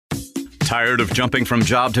Tired of jumping from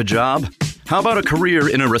job to job? How about a career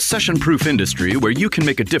in a recession-proof industry where you can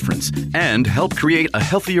make a difference and help create a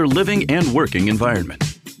healthier living and working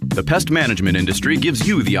environment? The pest management industry gives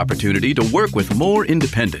you the opportunity to work with more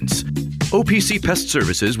independence. OPC Pest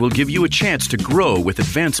Services will give you a chance to grow with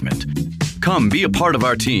advancement. Come be a part of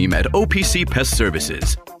our team at OPC Pest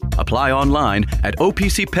Services. Apply online at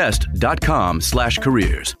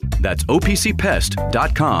opcpest.com/careers. That's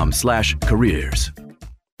opcpest.com/careers.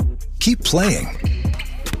 Keep playing.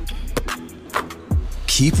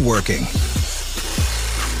 Keep working.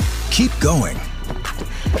 Keep going.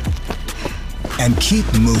 And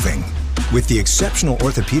keep moving with the exceptional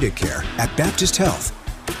orthopedic care at Baptist Health.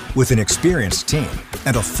 With an experienced team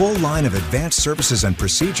and a full line of advanced services and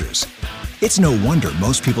procedures, it's no wonder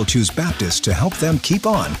most people choose Baptist to help them keep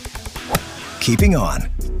on. Keeping on.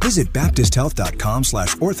 Visit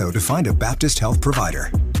baptisthealth.com/ortho to find a Baptist Health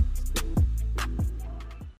provider.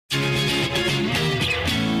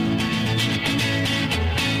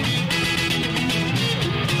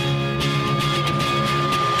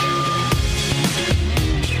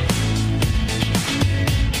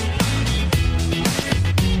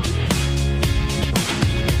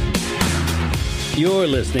 You're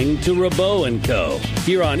listening to Rabaut Co.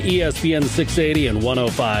 here on ESPN 680 and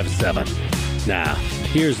 105.7. Now,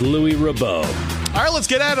 here's Louis Rabaut. All right, let's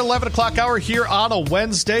get at 11 o'clock hour here on a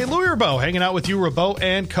Wednesday. Louis Rabaut hanging out with you,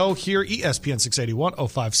 Rabaut Co. here, ESPN 680,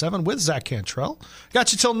 105.7 with Zach Cantrell.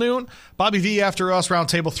 Got you till noon. Bobby V after us, round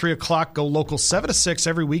table 3 o'clock. Go local 7 to 6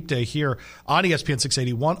 every weekday here on ESPN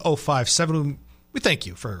 680, 105.7. We thank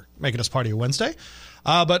you for making us part of your Wednesday.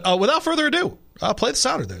 But without further ado, play the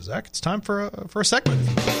sounder there, Zach. It's time for a segment.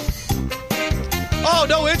 Oh,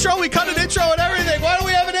 no intro? We cut an intro and everything. Why don't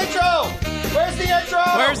we have an intro? Where's the intro?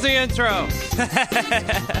 Where's the intro?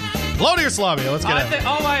 Bologna or salami? Let's get it.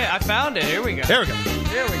 I found it. Here we go. There we go.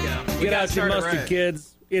 Here we go. Get out your mustard,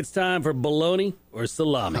 kids. It's time for bologna or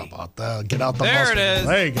salami. How about that? Get out the there mustard. There it is.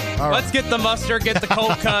 There you go. All Let's get the mustard, get the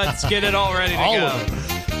cold cuts, get it all ready to go. Of it.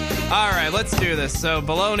 All right, let's do this. So,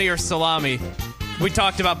 bologna or salami? We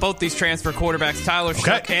talked about both these transfer quarterbacks, Tyler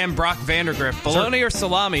Shook and Brock Vandagriff. Bologna or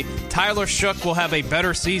salami, Tyler Shook will have a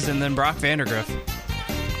better season than Brock Vandagriff.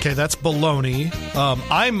 Okay, that's baloney.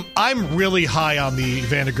 I'm really high on the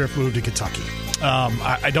Vandagriff move to Kentucky.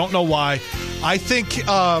 I don't know why. I think,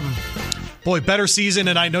 better season,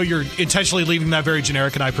 and I know you're intentionally leaving that very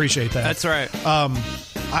generic, and I appreciate that. That's right.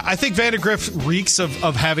 I think Vandagriff reeks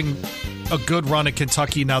of having a good run at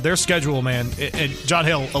Kentucky. Now, their schedule, man, and John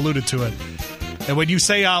Hale alluded to it. And when you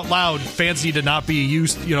say out loud, fans need to not be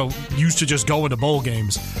used to just going to bowl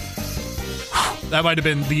games. That might have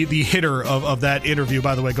been the hitter of that interview.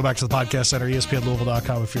 By the way, go back to the podcast center,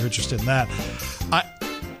 ESPNLouisville.com if you're interested in that.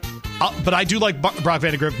 But I do like Brock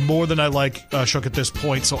Vandagriff more than I like Shook at this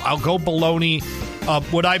point, so I'll go baloney.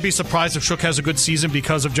 Would I be surprised if Shook has a good season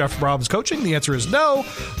because of Jeff Brom's coaching? The answer is no.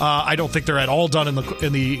 I don't think they're at all done in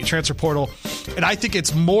the transfer portal. And I think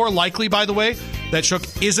it's more likely, by the way, that Shook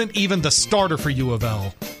isn't even the starter for U of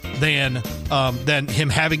L than him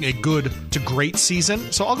having a good to great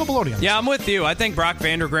season. So I'll go baloney on this. Yeah, I'm with you. I think Brock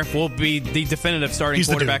Vandagriff will be the definitive starting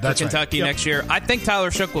quarterback for Kentucky next year. I think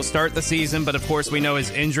Tyler Shook will start the season, but of course we know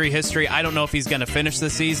his injury history. I don't know if he's going to finish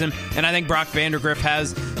the season. And I think Brock Vandagriff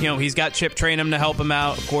has, he's got Chip Trainum to help him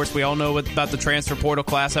out. Of course, we all know about the transfer portal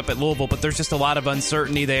class up at Louisville, but there's just a lot of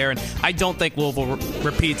uncertainty there. And I don't think Louisville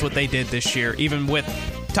repeats what they did this year, even with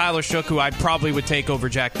Tyler Shook, who I probably would take over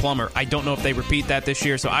Jack Plummer. I don't know if they repeat that this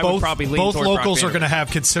year, so I would probably lean toward Both locals are going to have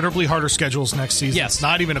considerably harder schedules next season. Yes. It's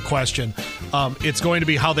not even a question. It's going to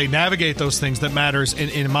be how they navigate those things that matters.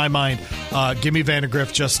 In my mind, give me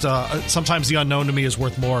Vandagriff. Just sometimes the unknown to me is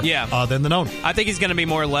worth more than the known. I think he's going to be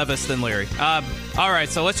more Levis than Leary. All right,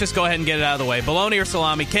 so let's just go ahead and get it out of the way. Bologna or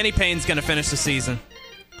salami, Kenny Payne's going to finish the season.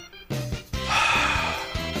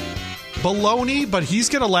 Baloney, but he's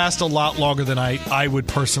going to last a lot longer than I would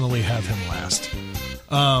personally have him last.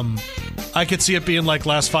 I could see it being like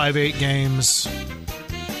last 5-8 games.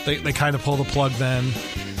 They kind of pull the plug then.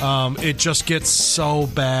 It just gets so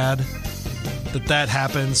bad that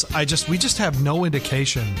happens. We just have no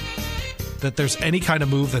indication that there's any kind of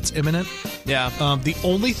move that's imminent. Yeah. The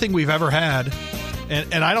only thing we've ever had,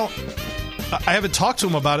 and I haven't talked to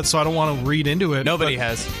him about it, so I don't want to read into it. Nobody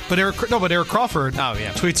has. But Eric Crawford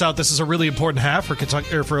tweets out this is a really important half for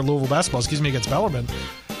Kentucky or for Louisville basketball. Against Bellarmine.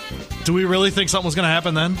 Do we really think something was going to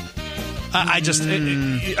happen then?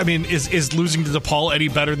 Is losing to DePaul any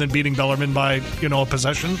better than beating Bellarmine by a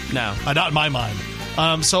possession? No, not in my mind.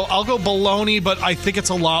 So I'll go baloney, but I think it's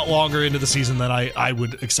a lot longer into the season than I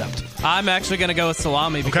would accept. I'm actually going to go with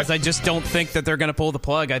salami because I just don't think that they're going to pull the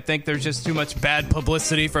plug. I think there's just too much bad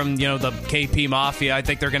publicity from the KP Mafia. I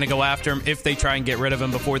think they're going to go after him if they try and get rid of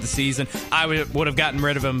him before the season. I would have gotten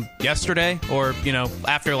rid of him yesterday or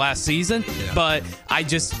after last season, but I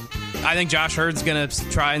think Josh Hurd's going to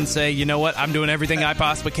try and say, you know what, I'm doing everything I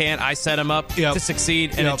possibly can. I set him up to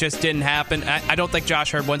succeed, and it just didn't happen. I don't think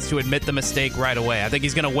Josh Hurd wants to admit the mistake right away. I think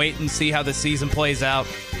he's going to wait and see how the season plays out.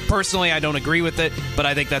 Personally, I don't agree with it, but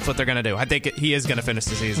I think that's what they're going to do. I think he is going to finish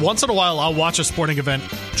the season. Once in a while, I'll watch a sporting event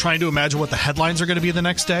trying to imagine what the headlines are going to be the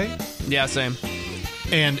next day. Yeah, same.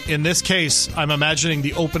 And in this case, I'm imagining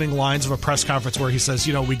the opening lines of a press conference where he says,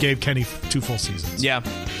 we gave Kenny 2 full seasons. Yeah.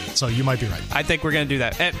 So you might be right. I think we're going to do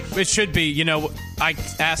that. It should be, I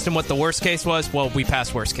asked him what the worst case was. Well, we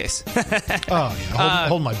passed worst case.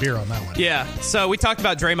 Hold my beer on that one. Yeah. So we talked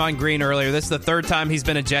about Draymond Green earlier. This is the 3rd time he's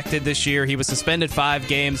been ejected this year. He was suspended 5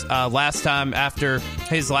 games. Last time after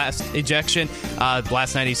his last ejection.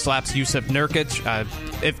 Last night he slaps Yusuf Nurkic.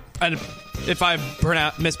 If I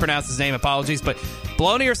mispronounced his name, apologies. But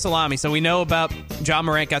bologna or salami? So we know about John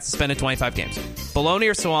Morant got suspended 25 games. Bologna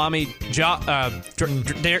or salami?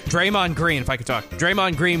 Draymond Green, if I could talk.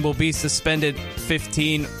 Draymond Green will be suspended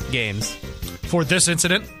 15 games. For this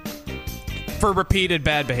incident? For repeated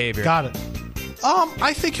bad behavior. Got it.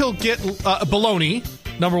 I think he'll get bologna.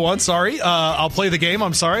 Number 1, sorry. I'll play the game.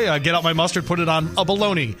 I'm sorry. Get out my mustard, put it on a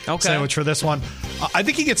bologna sandwich for this one. I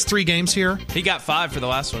think he gets 3 games here. He got 5 for the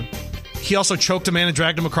last one. He also choked a man and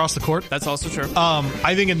dragged him across the court. That's also true.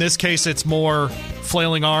 I think in this case it's more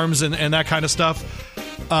flailing arms and that kind of stuff.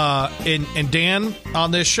 And Dan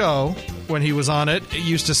on this show, when he was on it,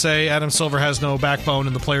 used to say Adam Silver has no backbone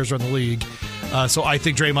and the players run the league. So I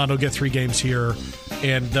think Draymond will get 3 games here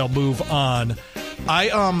and they'll move on.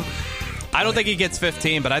 I don't think he gets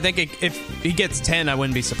 15, but I think if he gets 10, I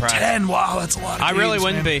wouldn't be surprised. 10? Wow, that's a lot of games, I really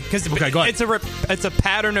wouldn't be. Because it's a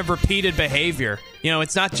pattern of repeated behavior.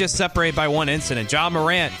 It's not just separated by one incident. John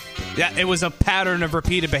Morant, it was a pattern of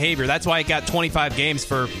repeated behavior. That's why he got 25 games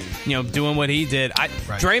for doing what he did.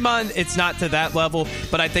 Draymond, it's not to that level,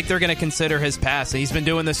 but I think they're going to consider his past. He's been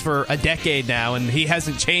doing this for a decade now, and he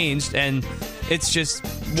hasn't changed, and it's just,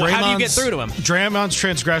 how do you get through to him? Draymond's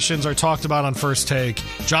transgressions are talked about on First Take.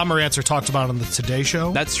 John Morant's are talked about on the Today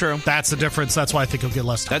Show. That's true. That's the difference. That's why I think he'll get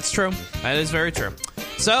less time. That's true. That is very true.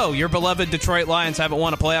 So, your beloved Detroit Lions haven't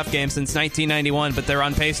won a playoff game since 1991, but they're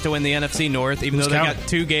on pace to win the NFC North, even though they got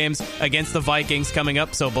 2 games against the Vikings coming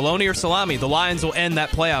up. So, bologna or salami, the Lions will end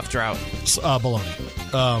that playoff drought. Bologna.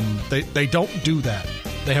 They don't do that.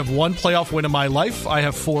 They have 1 playoff win in my life. I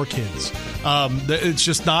have 4 kids. It's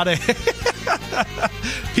just not a...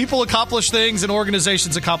 People accomplish things and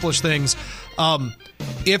organizations accomplish things.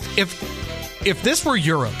 If this were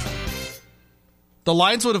Europe, the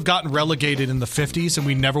Lions would have gotten relegated in the 50s and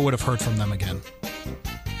we never would have heard from them again.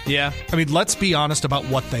 Yeah. I mean, let's be honest about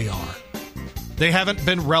what they are. They haven't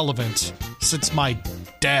been relevant since my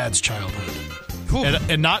dad's childhood.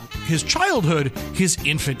 And not his childhood, his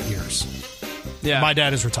infant years. Yeah. My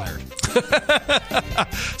dad is retired.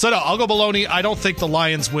 So, no, I'll go bologna. I don't think the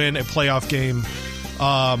Lions win a playoff game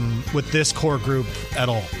with this core group at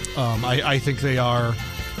all. I think they are...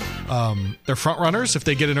 they're front runners. If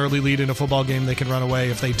they get an early lead in a football game, they can run away.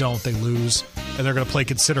 If they don't, they lose, and they're going to play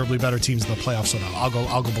considerably better teams in the playoffs. So no, I'll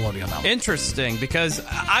go bologna on that one. Interesting, because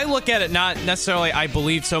I look at it not necessarily I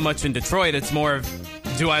believe so much in Detroit. It's more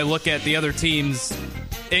of, do I look at the other teams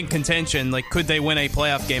in contention? Like, could they win a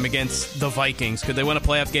playoff game against the Vikings? Could they win a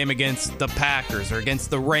playoff game against the Packers or against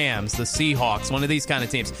the Rams, the Seahawks, one of these kind of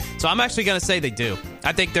teams? So I'm actually going to say they do.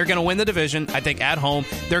 I think they're going to win the division. I think at home,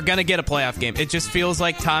 they're going to get a playoff game. It just feels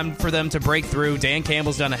like time for them to break through. Dan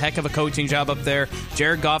Campbell's done a heck of a coaching job up there.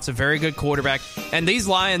 Jared Goff's a very good quarterback. And these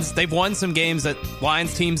Lions, they've won some games that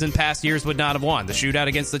Lions teams in past years would not have won. The shootout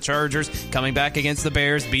against the Chargers, coming back against the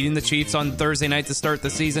Bears, beating the Chiefs on Thursday night to start the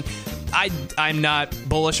season. I'm not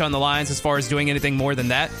bullish on the Lions as far as doing anything more than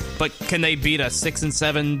that. But can they beat a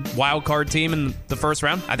 6-7 wild card team in the first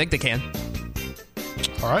round? I think they can.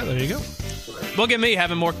 All right, there you go. Look at me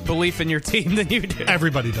having more belief in your team than you do.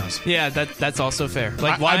 Everybody does. Yeah, that's also fair.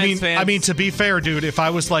 Like Lions fans. I mean, to be fair, dude, if I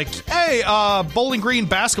was like, hey, Bowling Green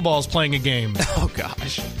basketball is playing a game. Oh,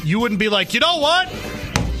 gosh. You wouldn't be like, you know what?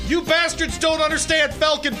 You bastards don't understand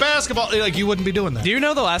Falcon basketball. Like, you wouldn't be doing that. Do you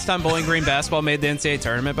know the last time Bowling Green basketball made the NCAA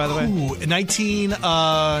tournament, by the way?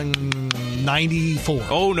 1994.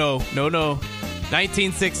 Oh, no.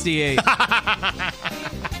 1968.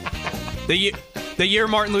 The year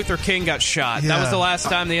Martin Luther King got shot. Yeah. That was the last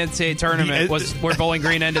time the NCAA tournament was where Bowling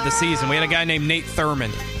Green ended the season. We had a guy named Nate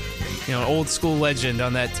Thurmond. old school legend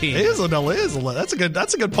on that team.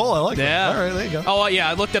 That's a good poll. I like that. All right, there you go. Oh yeah,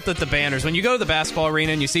 I looked up at the banners. When you go to the basketball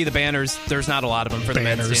arena and you see the banners, there's not a lot of them for the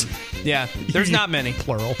men's team. Yeah, there's not many.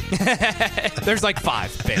 Plural. There's like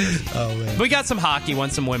 5 banners. Oh man. We got some hockey,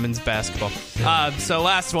 some women's basketball. So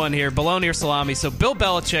last one here, bologna or salami. So Bill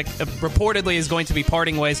Belichick reportedly is going to be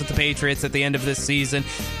parting ways with the Patriots at the end of this season.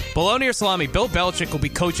 Bologna or salami, Bill Belichick will be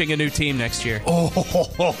coaching a new team next year.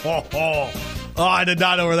 Oh, I did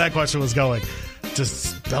not know where that question was going.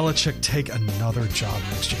 Does Belichick take another job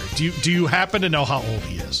next year? Do you happen to know how old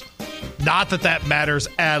he is? Not that matters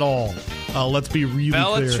at all. Let's be really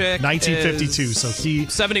clear. 1952, so he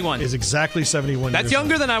 71. Is exactly 71 That's years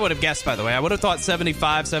younger old. than I would have guessed, by the way. I would have thought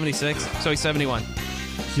 75, 76, so he's 71.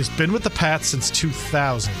 He's been with the Pats since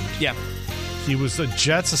 2000. Yeah. He was a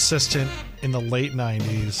Jets assistant in the late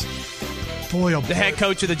 90s. Boy, oh boy. The head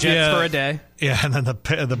coach of the Jets for a day. Yeah, and then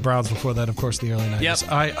the Browns before that, of course, the early 90s.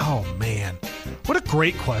 Yep. Oh, man. What a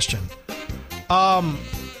great question.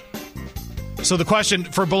 So the question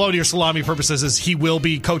for bologna or salami purposes is he will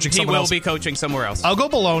be coaching somewhere else. He will be coaching somewhere else. I'll go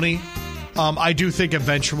bologna. I do think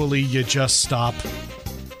eventually you just stop.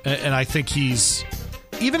 And I think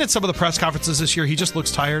even at some of the press conferences this year, he just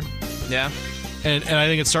looks tired. Yeah. And I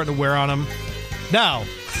think it's starting to wear on him. Now,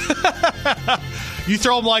 you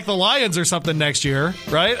throw him like the Lions or something next year,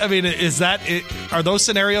 right? I mean, are those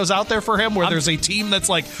scenarios out there for him where there's a team that's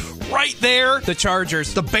like right there? The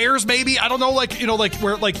Chargers. The Bears, maybe? I don't know, where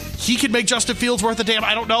he could make Justin Fields worth a damn.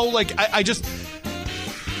 I don't know.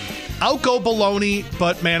 I'll go bologna,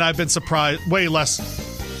 but man, I've been surprised by way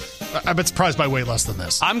less than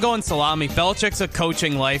this. I'm going salami. Belichick's a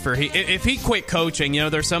coaching lifer. If he quit coaching,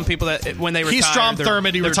 there's some people that when they retire, he's Strom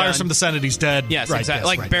Thurmond. He retires done. from the Senate. He's dead. Yes, right,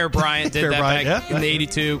 exactly. Yes, right. Bear Bryant did Bear that Bryant, back in the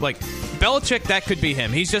 82. Belichick, that could be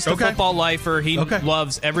him. He's just a football lifer. He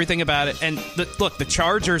loves everything about it. And the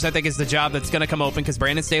Chargers, I think, is the job that's going to come open because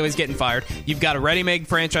Brandon Staley's getting fired. You've got a ready-made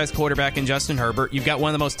franchise quarterback in Justin Herbert. You've got one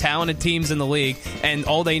of the most talented teams in the league, and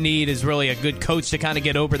all they need is really a good coach to kind of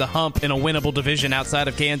get over the hump in a winnable division outside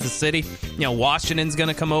of Kansas City. Washington's going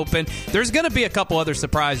to come open. There's going to be a couple other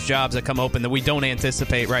surprise jobs that come open that we don't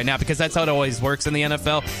anticipate right now because that's how it always works in the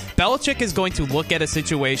NFL. Belichick is going to look at a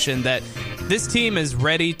situation that this team is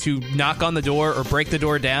ready to knock on the door or break the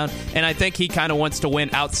door down, and I think he kind of wants to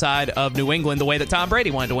win outside of New England the way that Tom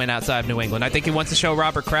Brady wanted to win outside of New England. I think he wants to show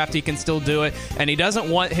Robert Kraft he can still do it, and he doesn't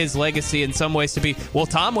want his legacy in some ways to be, well,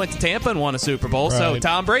 Tom went to Tampa and won a Super Bowl, so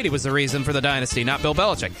Tom Brady was the reason for the dynasty, not Bill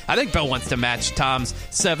Belichick. I think Bill wants to match Tom's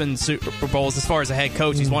 7 Super Bowls as far as a head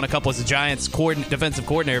coach. He's won a couple as a Giants defensive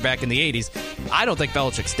coordinator back in the 80s. I don't think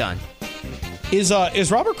Belichick's done.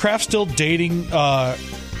 Is Robert Kraft still dating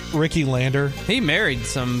Ricky Lander? He married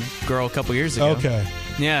some girl a couple years ago. Okay.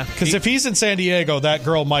 Yeah. Because if he's in San Diego, that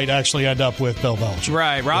girl might actually end up with Bill Belichick.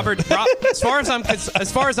 Right. Robert, as far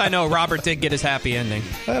as I know, Robert did get his happy ending.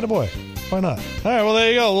 Attaboy. Why not? All right, well,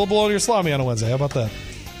 there you go. A little bologna or salami on a Wednesday. How about that?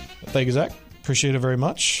 Thank you, Zach. Appreciate it very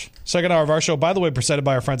much. Second hour of our show, by the way, presented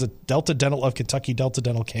by our friends at Delta Dental of Kentucky,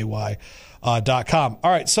 deltadentalky.com.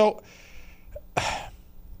 All right, so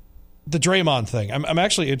the Draymond thing. I'm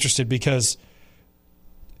actually interested because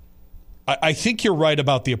I think you're right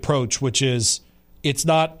about the approach, which is it's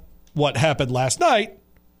not what happened last night.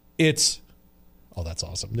 It's, that's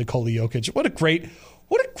awesome. Nikola Jokic. What a great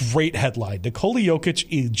headline. Nikola Jokic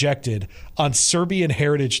ejected on Serbian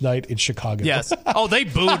Heritage Night in Chicago. Yes. Oh, they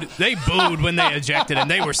booed when they ejected him.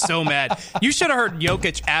 They were so mad. You should have heard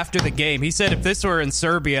Jokic after the game. He said if this were in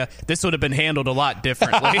Serbia, this would have been handled a lot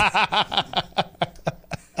differently.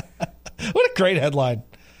 What a great headline.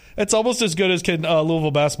 It's almost as good as can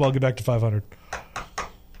Louisville basketball get back to 500.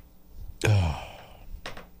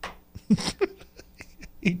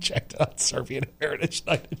 Ejected on Serbian Heritage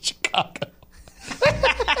Night in Chicago.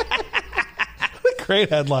 What a great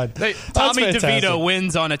headline. Tommy DeVito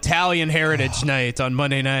wins on Italian Heritage Night on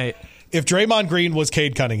Monday night. If Draymond Green was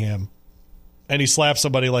Cade Cunningham and he slaps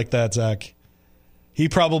somebody like that, Zach, he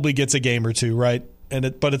probably gets a game or two, right?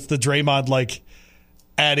 But it's the Draymond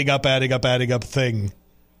adding up thing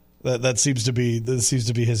that seems to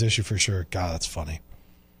be his issue for sure. God, that's funny.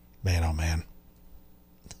 Man, oh man.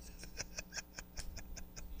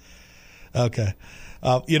 Okay.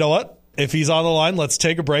 You know what? If he's on the line, let's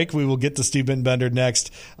take a break. We will get to Steve Bittenbender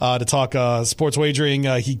next to talk sports wagering.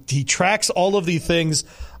 He tracks all of the things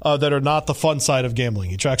that are not the fun side of gambling.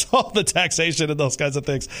 He tracks all the taxation and those kinds of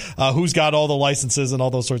things, who's got all the licenses and all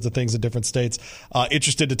those sorts of things in different states.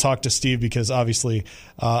 Interested to talk to Steve because obviously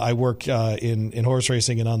I work in horse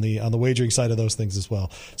racing and on the wagering side of those things as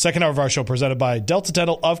well. Second hour of our show presented by Delta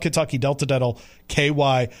Dental of Kentucky,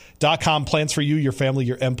 DeltaDentalKY.com. Plans for you, your family,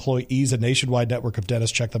 your employees, a nationwide network of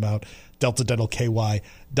dentists. Check them out,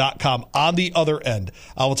 DeltaDentalKY.com. On the other end,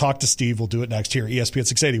 I will talk to Steve. We'll do it next here, ESPN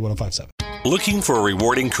 680, 105.7. Looking for a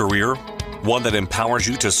rewarding career? One that empowers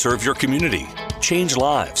you to serve your community, change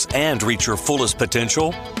lives, and reach your fullest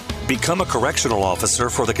potential? Become a correctional officer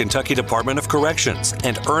for the Kentucky Department of Corrections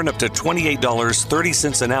and earn up to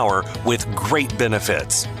 $28.30 an hour with great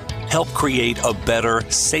benefits. Help create a better,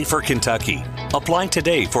 safer Kentucky. Apply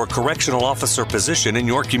today for a correctional officer position in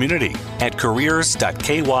your community at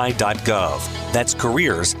careers.ky.gov. That's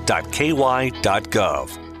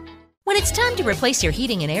careers.ky.gov. When it's time to replace your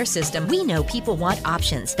heating and air system, we know people want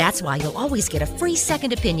options. That's why you'll always get a free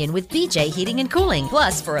second opinion with BJ Heating and Cooling.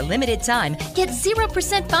 Plus, for a limited time, get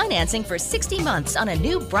 0% financing for 60 months on a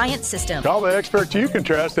new Bryant system. Call the experts you can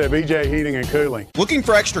trust at BJ Heating and Cooling. Looking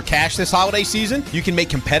for extra cash this holiday season? You can make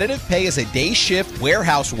competitive pay as a day shift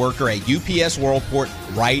warehouse worker at UPS Worldport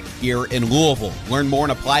right here in Louisville. Learn more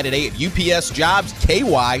and apply today at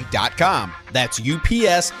upsjobsky.com. That's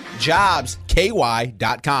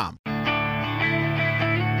upsjobsky.com.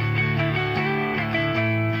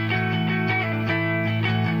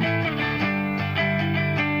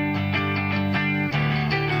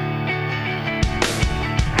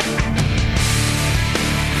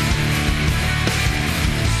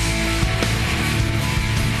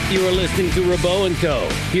 You are listening to Rabaut Co.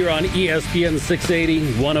 here on ESPN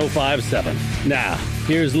 680 105.7. Now,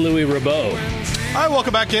 here's Louis Rabaut. All right,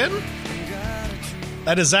 welcome back in.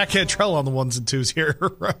 That is Zach Cantrell on the ones and twos here.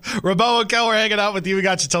 Rabaut Co. We're hanging out with you. We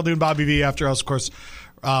got you till noon. Bobby V after us, of course.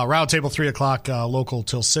 Roundtable 3 o'clock local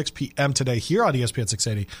till 6 p.m. today here on ESPN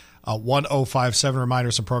 680. 105.7.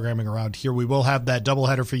 Reminder, some programming around here. We will have that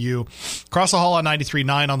doubleheader for you. Across the hall on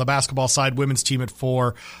 93.9 on the basketball side. Women's team at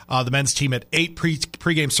 4. The men's team at 8.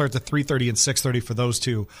 Pregame starts at 3:30 and 6:30 for those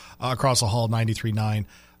two. Across the hall, 93.9.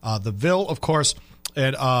 The Ville, of course.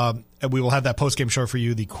 And we will have that postgame show for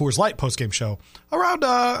you, the Coors Light postgame show, around,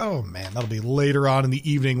 that'll be later on in the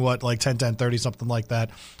evening, like 10:30, something like that.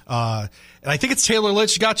 And I think it's Taylor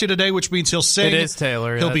Litch got you today, which means he'll sing. It is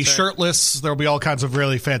Taylor. He'll be shirtless. There'll be all kinds of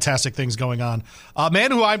really fantastic things going on. A man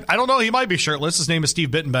who I don't know, he might be shirtless. His name is Steve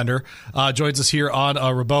Bittenbender. Joins us here on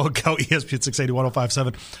Rabaut Co. ESPN 680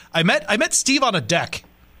 105.7. I met Steve on a deck.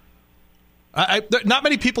 Not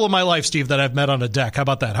many people in my life, Steve, that I've met on a deck. How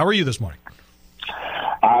about that? How are you this morning?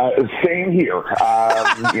 Same here.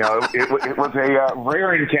 It was a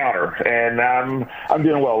rare encounter, and I'm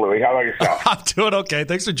doing well, Louis. How about yourself? I'm doing okay.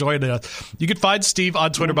 Thanks for joining us. You can find Steve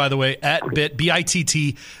on Twitter, by the way, at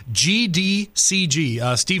BITTGDCG.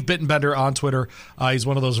 Steve Bittenbender on Twitter. He's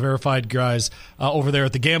one of those verified guys over there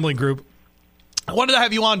at the Gambling Group. I wanted to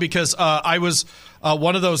have you on because I was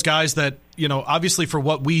one of those guys that, obviously for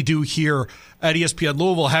what we do here at ESPN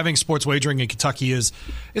Louisville, having sports wagering in Kentucky it's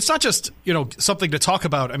not just, something to talk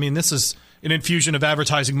about. I mean, this is an infusion of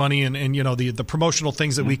advertising money and the promotional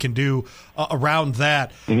things that we can do around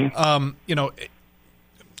that. Mm-hmm.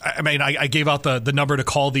 I gave out the number to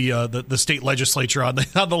call the state legislature on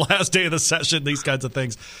the last day of the session, these kinds of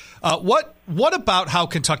things. What about how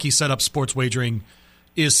Kentucky set up sports wagering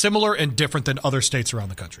is similar and different than other states around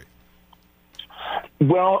the country?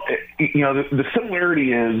 Well, the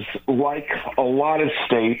similarity is, like a lot of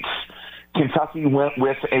states, Kentucky went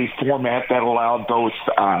with a format that allowed both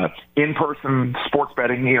in-person sports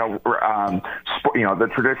betting, the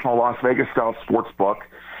traditional Las Vegas style sports book,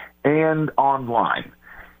 and online.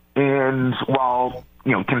 And while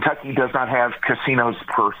Kentucky does not have casinos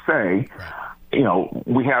per se,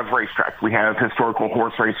 we have racetracks, we have historical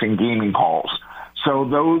horse racing gaming halls. So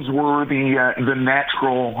those were the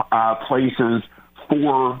natural places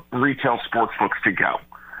for retail sports books to go.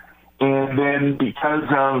 And then because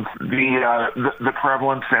of the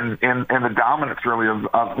prevalence and the dominance really of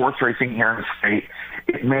horse racing here in the state,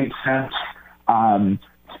 it made sense from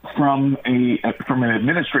an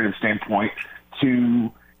administrative standpoint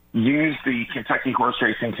to use the Kentucky Horse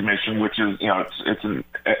Racing Commission, which is it's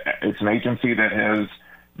an agency that has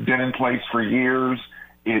been in place for years.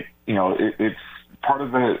 It's part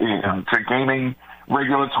of it's a gaming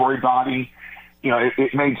regulatory body.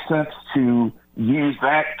 It made sense to use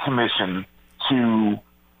that commission to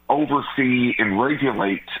oversee and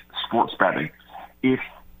regulate sports betting. If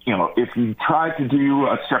you tried to do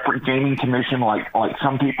a separate gaming commission like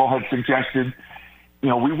some people had suggested,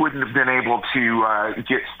 we wouldn't have been able to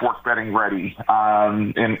get sports betting ready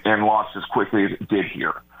and launched as quickly as it did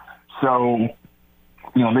here. So,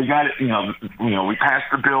 they got it. We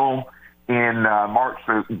passed the bill in March.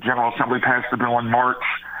 The General Assembly passed the bill in March.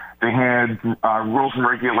 They had rules and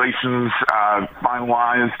regulations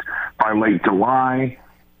finalized by late July.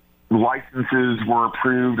 Licenses were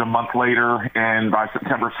approved a month later, and by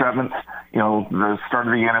September 7th, the start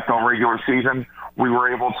of the NFL regular season, we were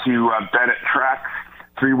able to bet at tracks.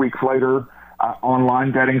 3 weeks later,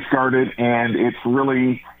 online betting started, and it's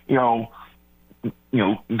really, gone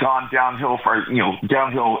downhill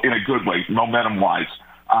downhill in a good way, momentum-wise,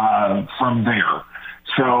 from there.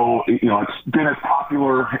 So, it's been as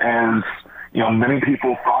popular as, many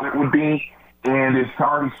people thought it would be, and it's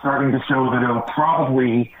already starting to show that it'll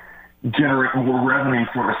probably generate more revenue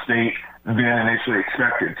for the state than initially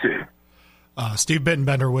expected to. Steve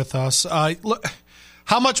Bittenbender with us. Look,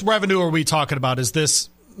 how much revenue are we talking about? Is this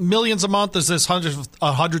millions a month? Is this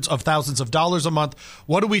hundreds of thousands of dollars a month?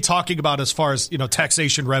 What are we talking about as far as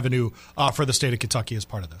taxation revenue for the state of Kentucky as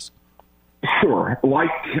part of this? Sure, like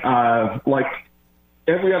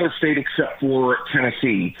every other state except for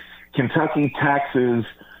Tennessee, Kentucky taxes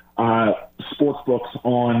sports books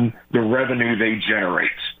on the revenue they generate.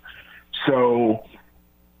 So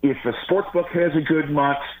if a sports book has a good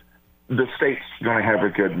month, the state's going to have a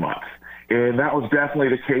good month. And that was definitely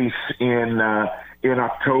the case in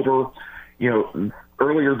October.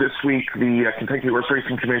 Earlier this week, the Kentucky Horse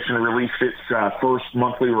Racing Commission released its first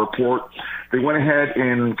monthly report. They went ahead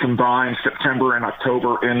and combined September and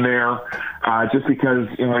October in there just because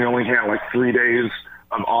they only had like 3 days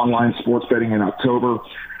of online sports betting in October.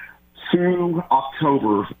 Through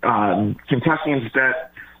October, Kentuckians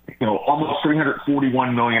bet almost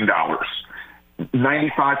 $341 million.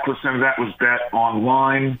 95% of that was bet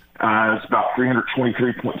online. It's about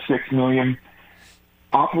 $323.6 million.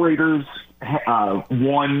 Operators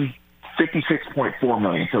won $56.4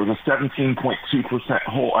 million, so it was a 17.2%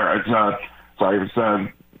 hold. It was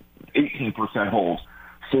 18% hold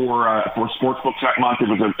for sportsbooks that month. It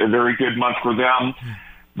was a very good month for them.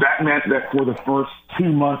 That meant that for the first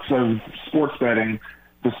 2 months of sports betting,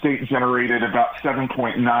 the state generated about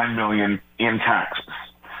 $7.9 million in taxes.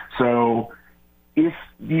 So if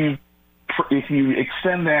you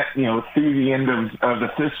extend that through the end of the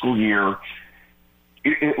fiscal year,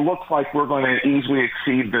 it looks like we're going to easily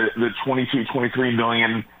exceed the $23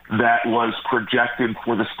 million that was projected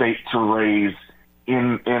for the state to raise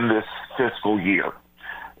in this fiscal year.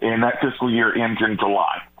 And that fiscal year ends in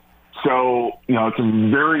July. So, it's a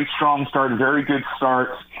very strong start, a very good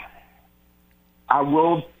start. I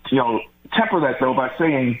will, temper that though by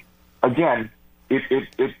saying, again, it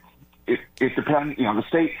depends. The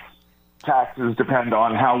state's taxes depend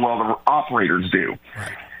on how well the operators do.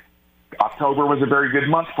 Right. October was a very good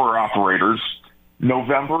month for our operators.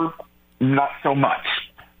 November, not so much.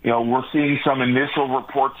 We're seeing some initial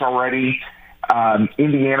reports already.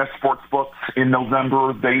 Indiana Sportsbooks in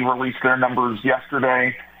November, they released their numbers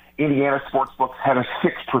yesterday. Indiana Sportsbooks had a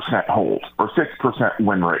 6% hold or 6%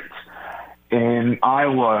 win rate. And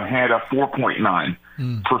Iowa had a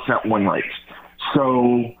 4.9% win rate.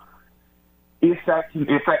 So if that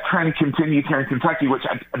trend continues here in Kentucky, which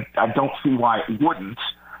I don't see why it wouldn't,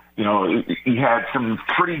 you had some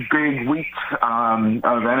pretty big weeks of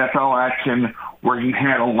NFL action where you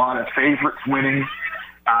had a lot of favorites winning.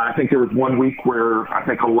 I think there was 1 week where I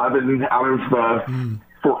think 11 out of the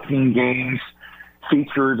 14 games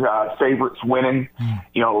featured favorites winning.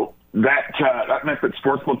 That meant that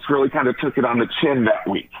sportsbooks really kind of took it on the chin that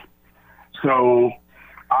week. So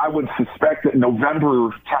I would suspect that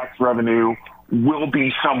November tax revenue will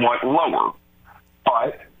be somewhat lower,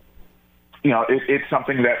 but it's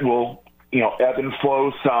something that will ebb and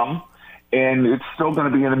flow some, and it's still going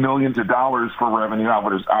to be in the millions of dollars for revenue.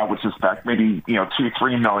 I would suspect maybe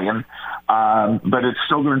 $2-3 million, but it's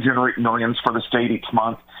still going to generate millions for the state each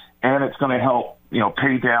month, and it's going to help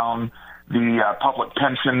pay down the public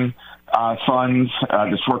pension funds,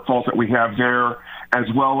 the shortfalls that we have there, as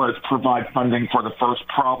well as provide funding for the first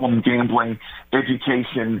problem gambling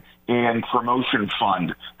education and promotion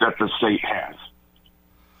fund that the state has.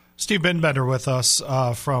 Steve Bittenbender with us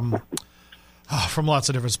from lots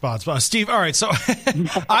of different spots. Steve, all right, so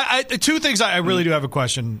two things I really do have a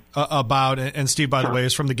question about, and Steve, by the way,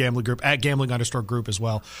 is from the Gambling Group, at Gambling_Group as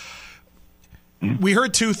well. We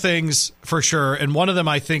heard two things for sure, and one of them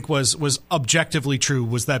I think was objectively true,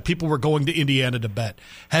 was that people were going to Indiana to bet.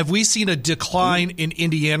 Have we seen a decline in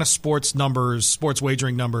Indiana sports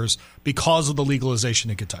wagering numbers, because of the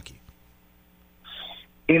legalization in Kentucky?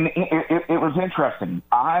 It was interesting.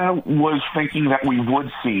 I was thinking that we would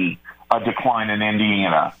see a decline in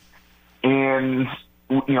Indiana. And,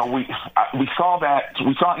 we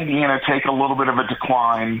saw Indiana take a little bit of a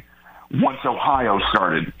decline once Ohio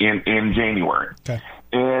started in January. Okay.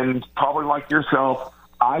 And probably like yourself,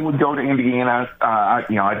 I would go to Indiana.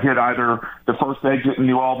 I'd hit either the first exit in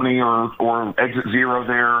New Albany or exit 0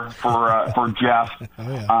 there for Jeff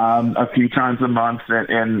a few times a month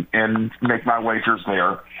and make my wagers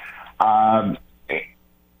there.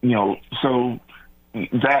 So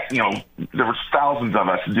that, there was thousands of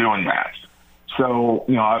us doing that. So,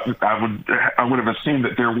 I would have assumed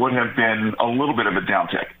that there would have been a little bit of a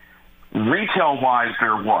downtick. Retail-wise,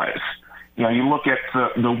 there was. You look at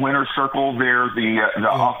the Winter Circle there, the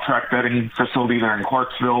off-track betting facility there in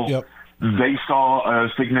Clarksville. Yep. They saw a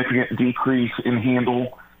significant decrease in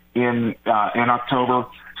handle in October.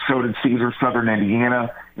 So did Caesars Southern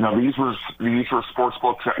Indiana. These were sports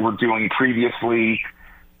books that were doing previously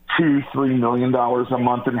 $2-3 million a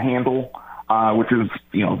month in handle, which is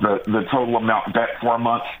the total amount bet for a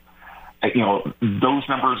month. Those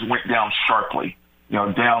numbers went down sharply.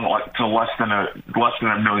 Down to less than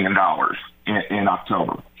 $1 million in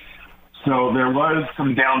October. So there was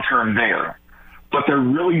some downturn there, but there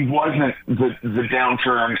really wasn't the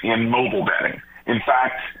downturn in mobile betting. In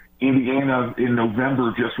fact, Indiana in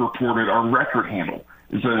November just reported our record handle.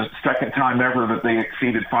 It's the second time ever that they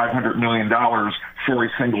exceeded $500 million for a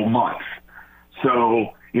single month.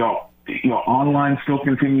 So, online still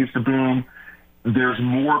continues to boom. There's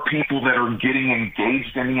more people that are getting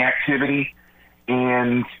engaged in the activity.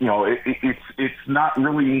 And, it's not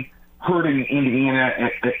really hurting Indiana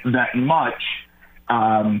that much.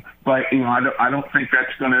 But, I don't think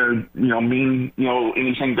that's going to, mean,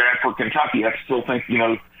 anything bad for Kentucky. I still think,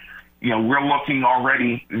 we're looking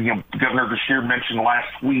already, Governor Beshear mentioned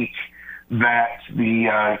last week that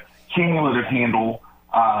the cumulative handle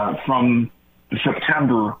from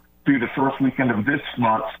September through the first weekend of this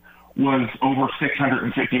month was over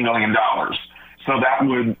 $650 million. So that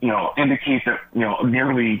would, indicate that,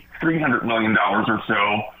 nearly $300 million or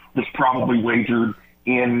so was probably wagered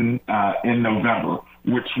in November,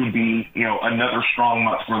 which would be, another strong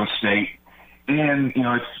month for the state. And,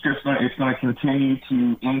 it's going to continue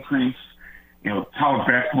to increase. College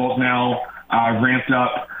basketball is now ramped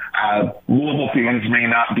up. Louisville fans may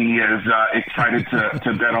not be as excited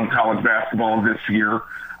to bet on college basketball this year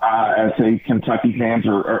as, say, Kentucky fans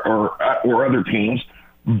or other teams.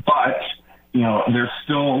 But, there's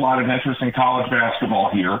still a lot of interest in college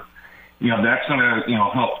basketball here. That's going to,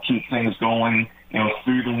 help keep things going,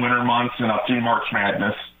 through the winter months and up through March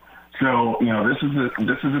Madness. So,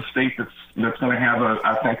 this is a state that's going to have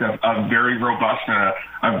a very robust and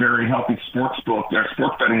a very healthy sports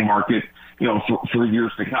betting market, for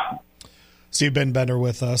years to come. Steve Benbender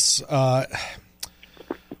with us. What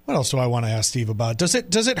else do I want to ask Steve about? Does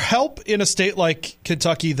it help in a state like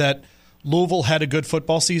Kentucky that Louisville had a good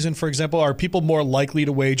football season, for example? Are people more likely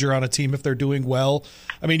to wager on a team if they're doing well?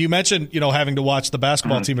 I mean, you mentioned, having to watch the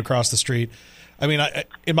basketball team across the street. I mean,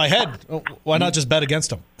 in my head, why not just bet against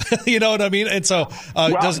them? You know what I mean? And so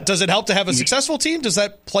does it help to have a successful team? Does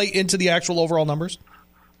that play into the actual overall numbers?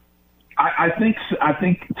 I think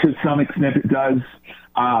to some extent it does.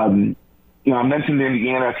 I mentioned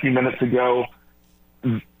Indiana a few minutes ago.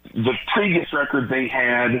 The previous record they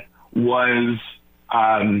had was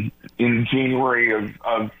in January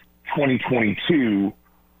of 2022,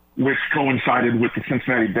 which coincided with the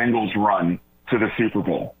Cincinnati Bengals run to the Super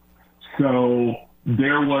Bowl. So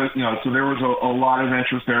there was a lot of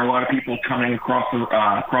interest there. A lot of people coming across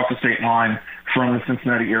the state line from the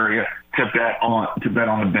Cincinnati area to bet on the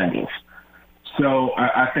Bengals. So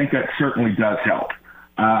I think that certainly does help.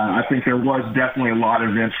 I think there was definitely a lot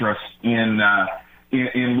of interest in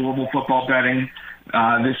Louisville football betting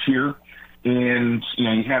this year, and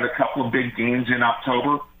you had a couple of big games in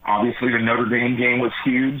October. Obviously, the Notre Dame game was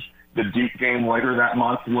huge. The Duke game later that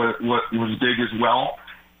month was big as well.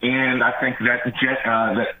 And I think that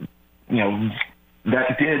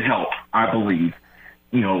did help, I believe,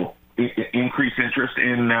 increase interest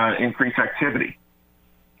in increase activity.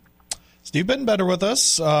 Steve Benbender with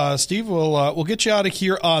us. Steve, we'll get you out of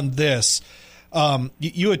here on this.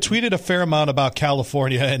 You had tweeted a fair amount about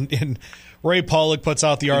California, and Ray Pollock puts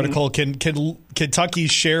out the article, Can Kentucky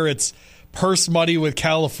share its purse money with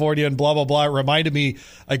California and blah, blah, blah. It reminded me,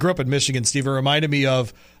 I grew up in Michigan, Steve. It reminded me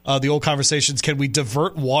of the old conversations. Can we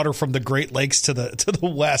divert water from the Great Lakes to the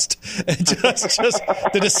west? And just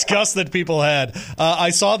the disgust that people had.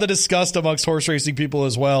 I saw the disgust amongst horse racing people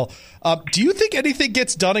as well. Do you think anything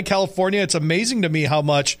gets done in California? It's amazing to me how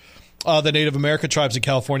much the Native American tribes in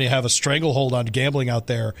California have a stranglehold on gambling out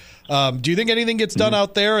there. Do you think anything gets done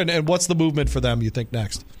out there? And what's the movement for them, you think,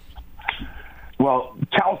 next? Well,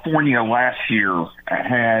 California last year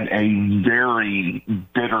had a very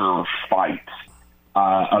bitter fight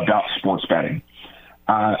about sports betting.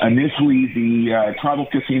 Initially, the tribal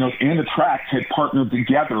casinos and the tracks had partnered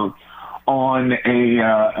together on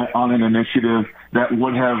an initiative that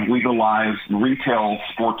would have legalized retail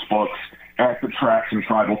sports books at the tracks and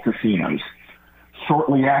tribal casinos.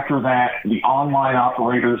 Shortly after that, the online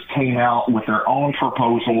operators came out with their own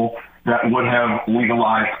proposal that would have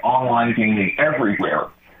legalized online gaming everywhere.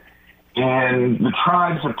 And the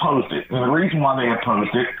tribes opposed it. And the reason why they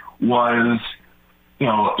opposed it was,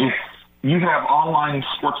 if you have online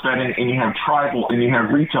sports betting and you have tribal and you have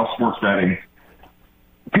retail sports betting,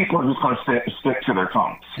 people are just going to stick to their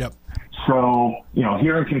phones. Yep. So,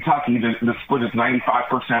 here in Kentucky, the split is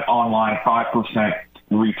 95% online, 5%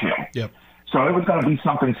 retail. Yep. So it was going to be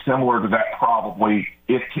something similar to that probably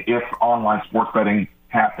if online sports betting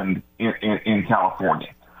happened in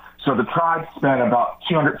California. So the tribe spent about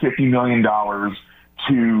 $250 million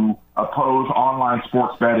to oppose online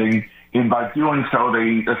sports betting, and by doing so,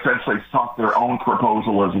 they essentially sunk their own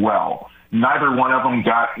proposal as well. Neither one of them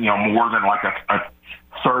got more than like a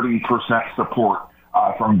 30% support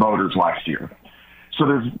from voters last year. So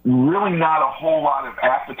there's really not a whole lot of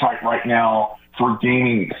appetite right now for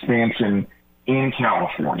gaming expansion in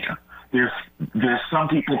California. There's some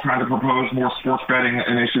people trying to propose more sports betting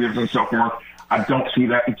initiatives and so forth. I don't see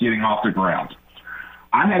that getting off the ground.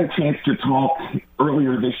 I had a chance to talk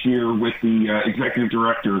earlier this year with the executive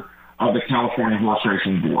director of the California Horse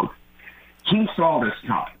Racing Board. He saw this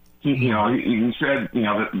coming. He said,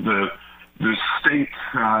 that the state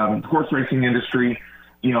horse racing industry,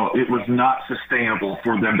 it was not sustainable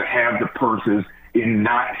for them to have the purses and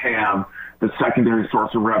not have the secondary source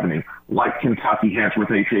of revenue, like Kentucky has with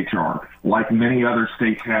HHR, like many other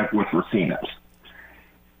states have with racinas.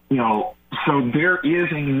 So there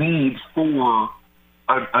is a need for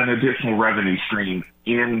an additional revenue stream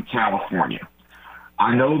in California.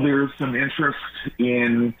 I know there's some interest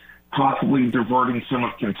in possibly diverting some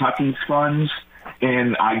of Kentucky's funds,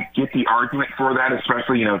 and I get the argument for that,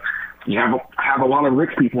 especially, you have a lot of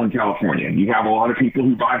rich people in California. You have a lot of people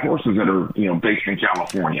who buy horses that are, based in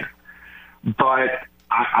California. But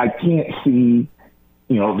I can't see,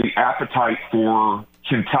 the appetite for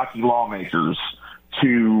Kentucky lawmakers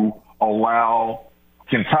to allow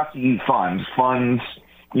Kentucky funds,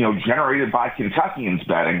 generated by Kentuckians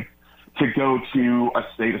betting, to go to a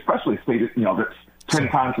state, especially a state, that's 10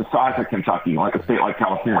 times the size of Kentucky, like a state like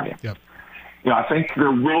California. Yep. I think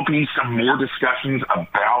there will be some more discussions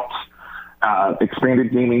about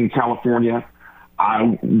expanded gaming in California. I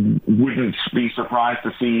wouldn't be surprised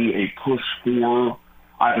to see a push for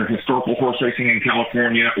either historical horse racing in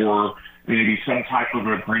California or maybe some type of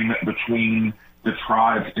agreement between the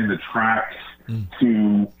tribes and the tracks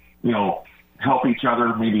to, help each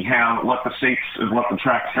other, maybe let the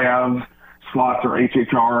tracks have slots or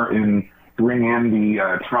HHR and bring in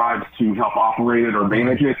the tribes to help operate it or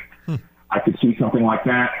manage it. I could see something like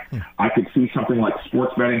that. I could see something like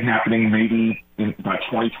sports betting happening maybe by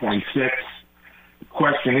 2026. The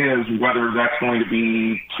question is whether that's going to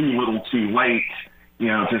be too little too late,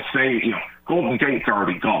 to say, Golden Gate's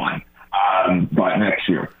already gone by next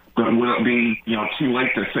year. But will it be, too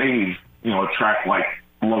late to save, a track like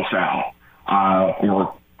Los Al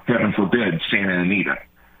or, heaven forbid, Santa Anita?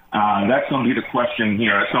 That's going to be the question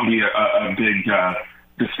here. It's going to be a big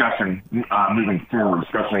discussion moving forward,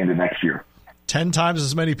 especially into next year. 10 times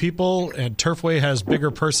as many people, and Turfway has bigger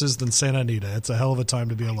purses than Santa Anita. It's a hell of a time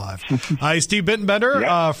to be alive. Hi, Steve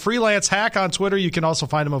Bittenbender, freelance hack on Twitter. You can also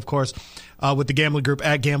find him, of course, with the gambling group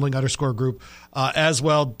at gambling_group as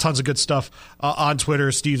well. Tons of good stuff on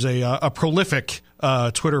Twitter. Steve's a prolific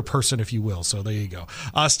Twitter person, if you will. So there you go.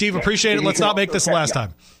 Steve, appreciate it. Let's not make this the last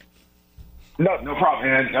time. No problem.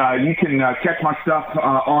 And you can catch my stuff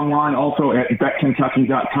online also at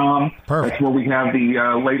betkentucky.com. Perfect. That's where we have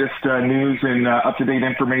the latest news and up-to-date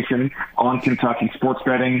information on Kentucky sports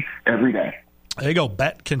betting every day. There you go,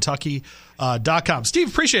 betkentucky.com. Steve,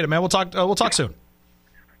 appreciate it, man. We'll talk soon.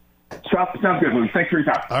 Sounds good, Louis. Thanks for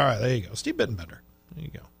your time. All right, there you go. Steve Bittenbender. There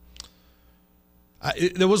you go.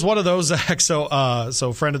 There was one of those, Zach.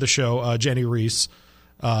 So friend of the show, Jenny Reese,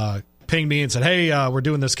 pinged me and said, hey, we're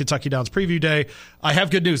doing this Kentucky Downs preview day. I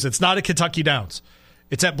have good news. It's not at Kentucky Downs.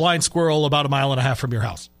 It's at Blind Squirrel, about 1.5 miles from your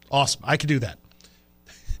house. Awesome. I could do that.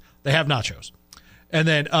 They have nachos. And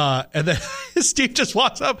then Steve just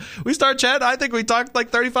walks up. We start chatting. I think we talked like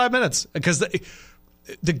 35 minutes because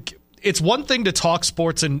it's one thing to talk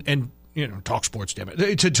sports and talk sports, damn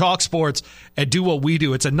it, to talk sports and do what we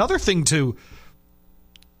do. It's another thing to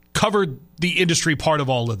covered the industry part of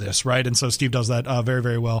all of this, right? And so Steve does that very,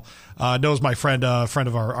 very well. Knows my friend of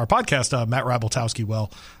our podcast, Matt Rabaut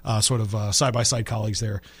well, sort of side-by-side colleagues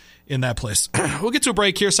there in that place. We'll get to a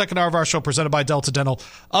break here. Second hour of our show presented by Delta Dental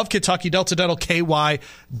of Kentucky,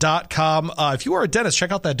 deltadentalky.com. If you are a dentist,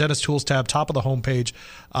 check out that dentist tools tab, top of the homepage.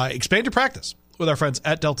 Expand your practice with our friends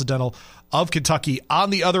at Delta Dental of Kentucky.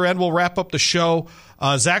 On the other end, we'll wrap up the show.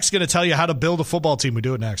 Zach's going to tell you how to build a football team. We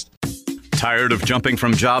do it next. Tired of jumping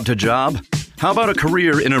from job to job? How about a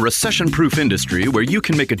career in a recession-proof industry where you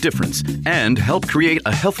can make a difference and help create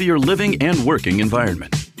a healthier living and working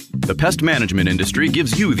environment? The pest management industry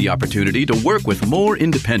gives you the opportunity to work with more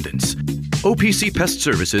independence. OPC Pest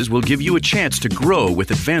Services will give you a chance to grow with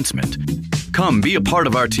advancement. Come be a part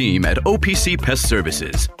of our team at OPC Pest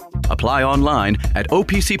Services. Apply online at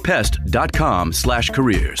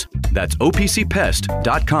opcpest.com/careers. That's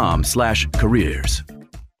opcpest.com/careers.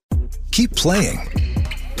 Keep playing.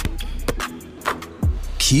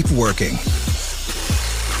 Keep working.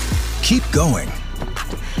 Keep going.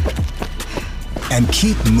 And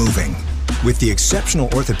keep moving with the exceptional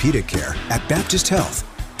orthopedic care at Baptist Health.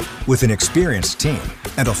 With an experienced team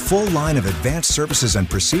and a full line of advanced services and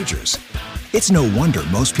procedures, it's no wonder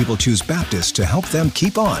most people choose Baptist to help them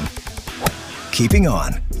keep on. Keeping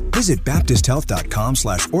on. Visit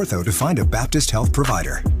baptisthealth.com/ortho to find a Baptist Health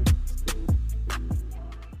provider.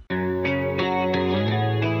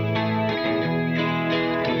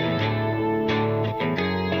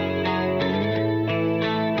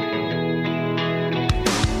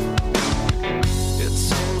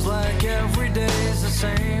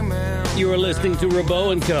 You are listening to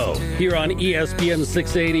Rabaut Co. here on ESPN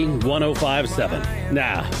 680 105.7.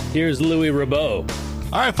 Now, here's Louis Rabaut.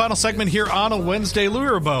 All right, final segment here on a Wednesday.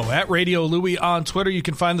 Louis Rabaut at Radio Louis on Twitter. You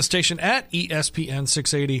can find the station at ESPN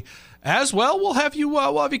 680 as well. We'll have you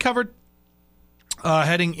covered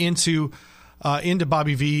heading into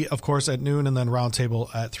Bobby V, of course, at noon, and then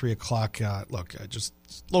Roundtable at 3 o'clock. Just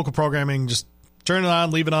local programming, just turn it on,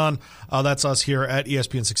 leave it on. That's us here at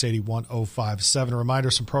ESPN 680 105.7. A reminder,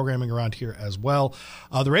 some programming around here as well.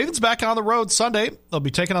 The Ravens back on the road Sunday. They'll be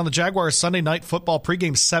taking on the Jaguars Sunday night football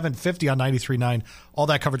pregame 7:50 on 93.9. All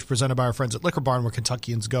that coverage presented by our friends at Liquor Barn, where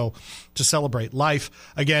Kentuckians go to celebrate life.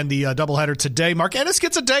 Again, the doubleheader today. Mark Ennis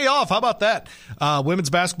gets a day off. How about that? Women's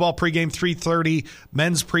basketball pregame 3:30.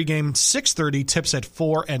 Men's pregame 6:30. Tips at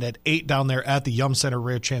 4 and at 8 down there at the Yum Center.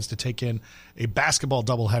 Rare chance to take in a basketball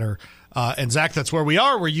doubleheader. And Zach, that's where we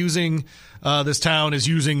are. We're using this town is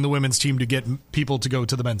using the women's team to get people to go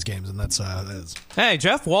to the men's games, and that's Hey,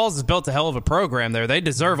 Jeff Walz has built a hell of a program there. They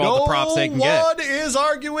deserve all the props they can get. No one is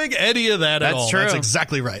arguing any of that at all. True. That's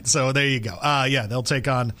exactly right. So there you go. They'll take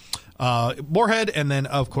on Moorhead, and then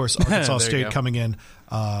of course Arkansas State coming in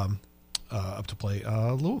up to play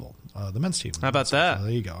Louisville, the men's team. How about that? So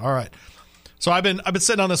there you go. All right. So I've been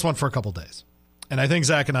sitting on this one for a couple days, and I think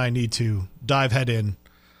Zach and I need to dive head in.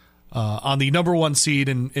 On the number one seed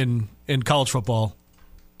in college football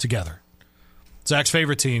together. Zach's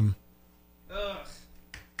favorite team,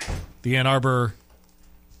 the Ann Arbor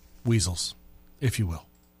Weasels, if you will.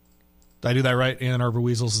 Did I do that right? Ann Arbor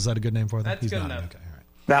Weasels, is that a good name for them? That's good enough. Okay, all right.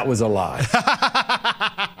 That was a lie.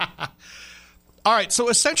 All right, so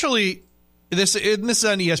essentially, this is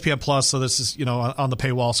on ESPN Plus, so this is on the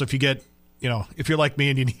paywall. So if you get if you're like me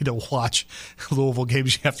and you need to watch Louisville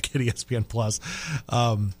games, you have to get ESPN Plus.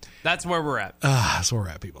 That's where we're at. That's where we're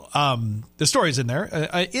at, people. The story's in there,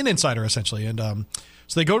 in Insider, essentially. And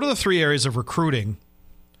so they go to the three areas of recruiting,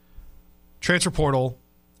 transfer portal,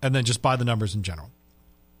 and then just by the numbers in general.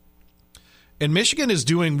 And Michigan is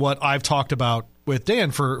doing what I've talked about with Dan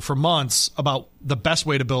for months about the best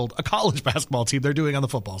way to build a college basketball team they're doing on the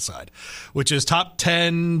football side, which is top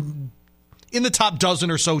 10 in the top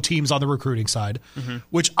dozen or so teams on the recruiting side,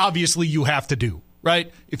 which obviously you have to do,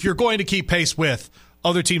 right? If you're going to keep pace with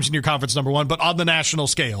other teams in your conference, number one, but on the national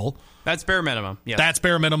scale. That's bare minimum. Yes. That's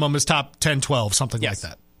bare minimum is top 10, 12, something like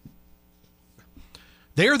that.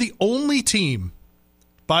 They are the only team,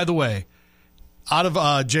 by the way, out of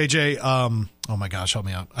JJ, oh my gosh, help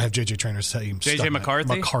me out. I have JJ Trainer's team. JJ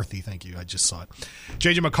McCarthy? McCarthy, thank you. I just saw it.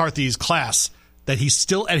 JJ McCarthy's class that he's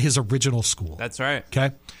still at his original school. That's right.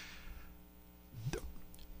 Okay.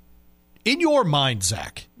 In your mind,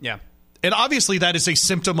 Zach. Yeah. And obviously that is a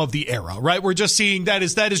symptom of the era, right? We're just seeing that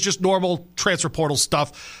is just normal transfer portal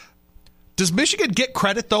stuff. Does Michigan get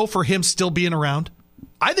credit, though, for him still being around?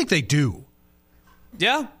 I think they do.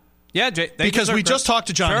 Yeah. Yeah. Because we just talked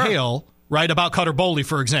to John Hale, right, about Cutter Boley,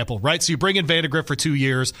 for example, right? So you bring in Vandegrift for 2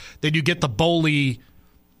 years, then you get the Boley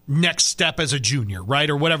next step as a junior, right?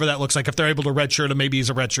 Or whatever that looks like. If they're able to redshirt him, maybe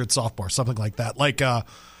he's a redshirt sophomore, something like that, like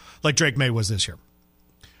Drake May was this year.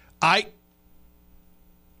 I'm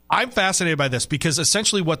fascinated by this because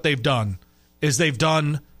essentially what they've done is they've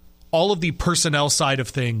done all of the personnel side of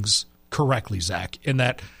things correctly, Zach, in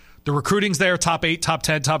that the recruiting's there, top 8, top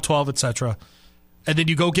 10, top 12, etc. And then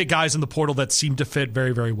you go get guys in the portal that seem to fit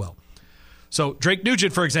very, very well. So Drake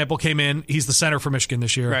Nugent, for example, came in. He's the center for Michigan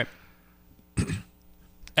this year. Right.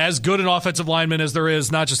 As good an offensive lineman as there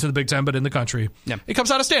is, not just in the Big Ten, but in the country. Yeah. It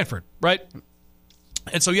comes out of Stanford, right?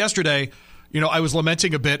 And so yesterday, I was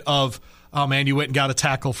lamenting a bit of, oh, man, you went and got a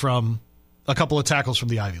couple of tackles from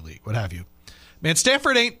the Ivy League, what have you. Man,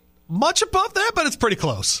 Stanford ain't much above that, but it's pretty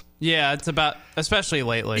close. Yeah, it's about, especially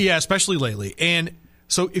lately. Yeah, especially lately. And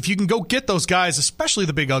so if you can go get those guys, especially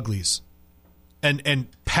the big uglies, and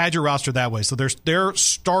pad your roster that way. So their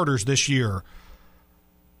starters this year,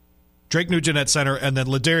 Drake Nugent at center, and then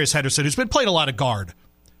Ladarius Henderson, who's been playing a lot of guard,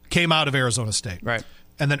 came out of Arizona State. Right.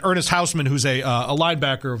 And then Ernest Hausman, who's a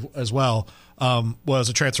linebacker as well, was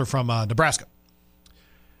a transfer from Nebraska.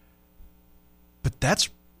 But that's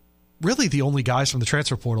really the only guys from the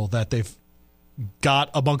transfer portal that they've got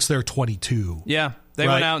amongst their 22. Yeah. They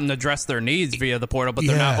went out and addressed their needs via the portal, but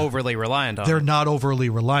they're not overly reliant on it. They're not overly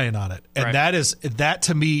reliant on it. And that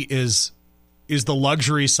to me is the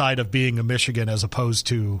luxury side of being a Michigan as opposed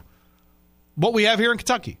to what we have here in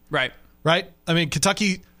Kentucky. Right. Right? I mean,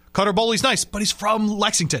 Kentucky, Cutter Boley's nice, but he's from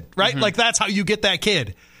Lexington, right? Like, that's how you get that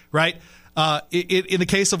kid, right? In the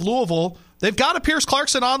case of Louisville, they've got a Pierce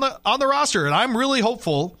Clarkson on the roster, and I'm really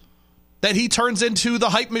hopeful that he turns into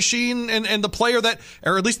the hype machine and the player that,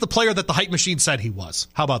 or at least the player that the hype machine said he was.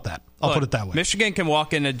 How about that? I'll put it that way. Michigan can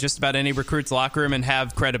walk into just about any recruit's locker room and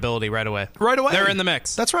have credibility right away. Right away. They're in the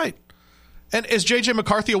mix. That's right. And is J.J.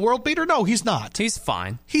 McCarthy a world beater? No, he's not. He's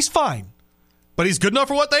fine. He's fine. But he's good enough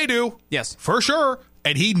for what they do. Yes. For sure.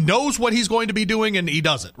 And he knows what he's going to be doing, and he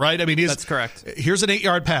does it, right? I mean, that's correct. Here's an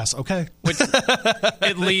 8-yard pass. Okay. Which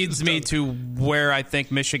it leads me to where I think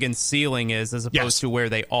Michigan's ceiling is as opposed to where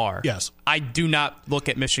they are. Yes. I do not look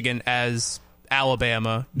at Michigan as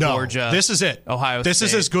Alabama, no, Georgia. This is it. Ohio State. This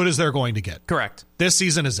is as good as they're going to get. Correct. This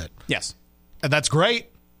season is it. Yes. And that's great.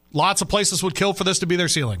 Lots of places would kill for this to be their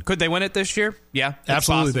ceiling. Could they win it this year? Yeah.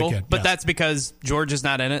 Absolutely possible. they can. But that's because Georgia's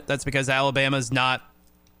not in it. That's because Alabama's not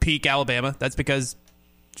peak Alabama. That's because,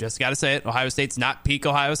 just got to say it, Ohio State's not peak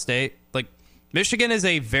Ohio State. Like, Michigan is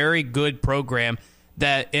a very good program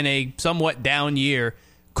that in a somewhat down year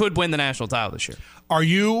could win the national title this year. Are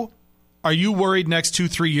you worried next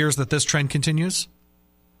 2-3 years that this trend continues?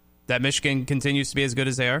 That Michigan continues to be as good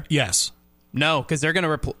as they are? Yes. No, because they're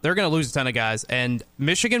gonna lose a ton of guys, and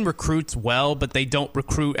Michigan recruits well, but they don't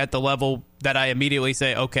recruit at the level that I immediately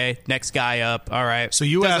say, okay, next guy up. All right. So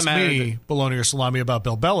you asked me, bologna or salami, about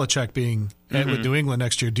Bill Belichick being with New England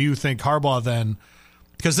next year. Do you think Harbaugh then?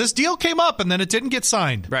 Because this deal came up and then it didn't get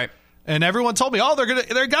signed, right? And everyone told me, oh,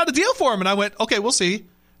 they got a deal for him, and I went, okay, we'll see.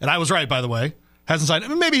 And I was right, by the way. Hasn't signed. I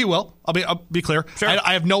mean, maybe he will. I'll be clear. Sure.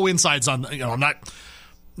 I have no insights on. I'm not.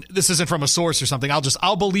 This isn't from a source or something.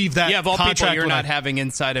 I'll believe that. Yeah, of all people, you're not having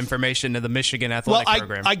inside information to the Michigan athletic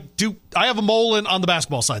program. I do. I have a mole on the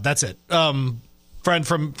basketball side. That's it. Friend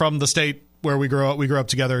from the state where we grew up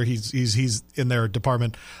together. He's in their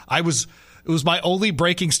department. It was my only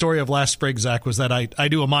breaking story of last spring, Zach, was that I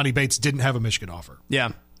knew Amani Bates didn't have a Michigan offer.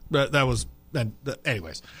 Yeah, that was. And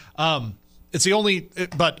anyways, it's the only.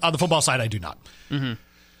 But on the football side, I do not. Mm-hmm.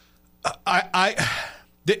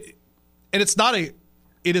 And it's not a.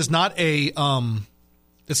 It is not a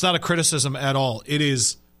it's not a criticism at all. It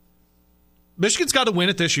is Michigan's got to win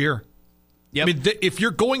it this year. Yep. I mean, if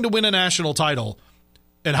you're going to win a national title,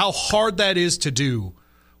 and how hard that is to do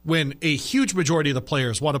when a huge majority of the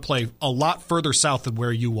players want to play a lot further south than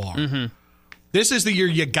where you are. This is the year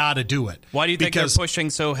you got to do it. Why do you think they're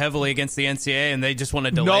pushing so heavily against the NCAA and they just want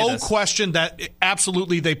to delay this? No question that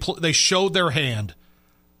absolutely they showed their hand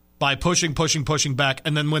by pushing back,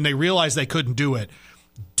 and then when they realized they couldn't do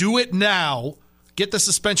it now, get the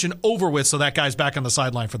suspension over with so that guy's back on the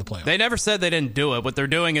sideline for the playoffs. They never said they didn't do it. What they're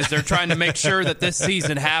doing is they're trying to make sure that this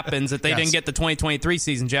season happens, that they didn't get the 2023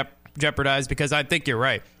 season jeopardized, because I think you're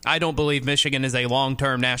right. I don't believe Michigan is a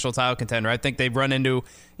long-term national title contender. I think they've run into,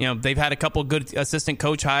 they've had a couple good assistant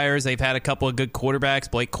coach hires. They've had a couple of good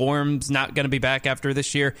quarterbacks. Blake Corum's not going to be back after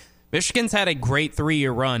this year. Michigan's had a great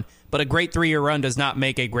 3-year run, but a great 3-year run does not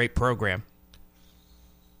make a great program.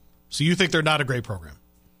 So you think they're not a great program?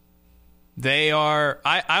 They are.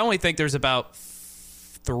 I only think there's about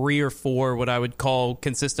 3 or 4 what I would call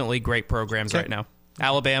consistently great programs right now.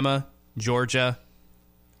 Alabama, Georgia,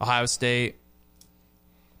 Ohio State.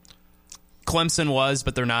 Clemson was,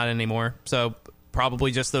 but they're not anymore. So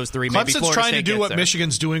probably just those 3. Maybe Clemson's trying to do what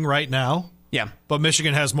Michigan's doing right now. Yeah. But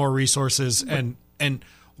Michigan has more resources. And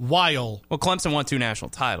While Clemson won 2 national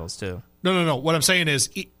titles too. No. What I'm saying is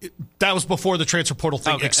that was before the transfer portal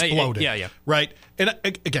thing exploded. Yeah. Right? And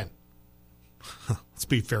again, let's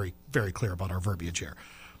be very, very clear about our verbiage here.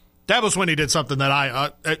 That was when he did something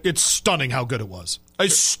that it's stunning how good it was.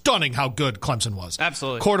 It's stunning how good Clemson was.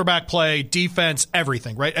 Absolutely. Quarterback play, defense,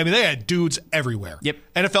 everything, right? I mean, they had dudes everywhere. Yep.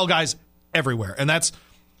 NFL guys everywhere. And that's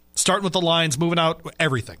starting with the lines, moving out,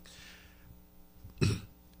 everything.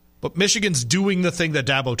 But Michigan's doing the thing that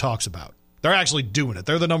Dabo talks about. They're actually doing it.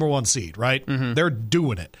 They're the number 1 seed, right? Mm-hmm. They're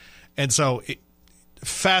doing it. And so,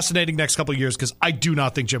 fascinating next couple of years because I do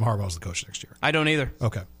not think Jim Harbaugh is the coach next year. I don't either.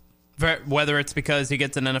 Okay. Whether it's because he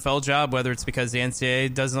gets an NFL job, whether it's because the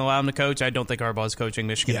NCAA doesn't allow him to coach, I don't think Harbaugh's coaching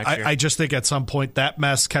Michigan next year. I just think at some point that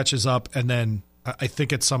mess catches up, and then I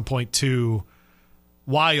think at some point too,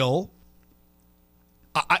 while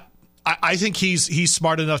I think he's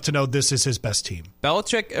smart enough to know this is his best team.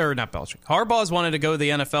 Harbaugh's wanted to go to the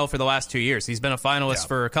NFL for the last 2 years. He's been a finalist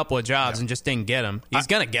for a couple of jobs and just didn't get him. He's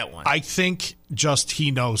going to get one. I think just he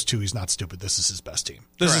knows, too, he's not stupid. This is his best team.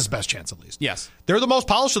 This is his best chance, at least. Yes. They're the most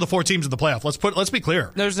polished of the 4 teams in the playoff. Let's be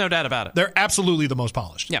clear. There's no doubt about it. They're absolutely the most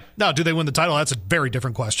polished. Yeah. Now, do they win the title? That's a very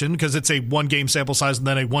different question because it's a 1-game sample size and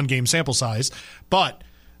then a 1-game sample size. But,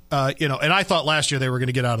 and I thought last year they were going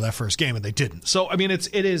to get out of that first game, and they didn't. So, I mean, it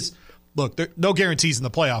is... Look, there are no guarantees in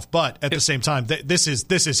the playoff, but at the same time, this is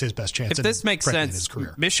his best chance. If this makes sense,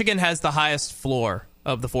 Michigan has the highest floor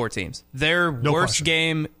of the 4 teams. Their worst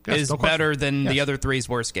game is better than the other 3's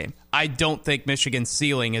worst game. I don't think Michigan's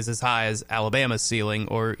ceiling is as high as Alabama's ceiling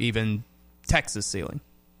or even Texas' ceiling.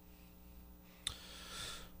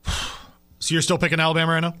 So you're still picking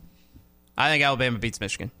Alabama right now? I think Alabama beats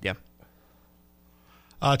Michigan, yeah.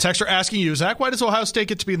 Texter asking you, Zach, why does Ohio State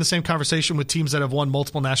get to be in the same conversation with teams that have won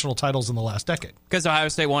multiple national titles in the last decade? Because Ohio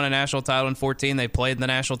State won a national title in 2014. They played in the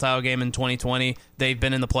national title game in 2020. They've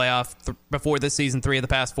been in the playoff before this season 3 of the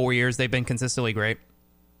past 4 years. They've been consistently great.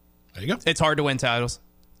 There you go. It's hard to win titles.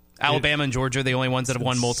 Alabama and Georgia are the only ones that have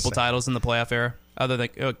won multiple titles in the playoff era, other than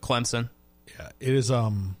Clemson. Yeah, it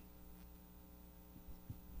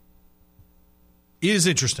is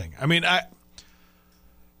interesting. I mean,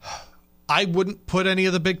 I wouldn't put any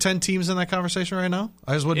of the Big Ten teams in that conversation right now.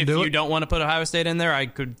 I just wouldn't do it. If you don't want to put Ohio State in there, I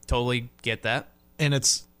could totally get that. And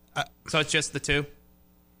it's... so it's just the 2?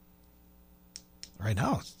 Right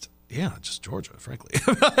now, just Georgia, frankly.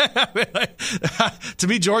 To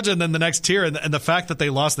me, Georgia and then the next tier, and the fact that they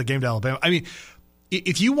lost the game to Alabama. I mean,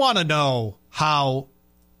 if you want to know how...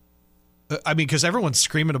 because everyone's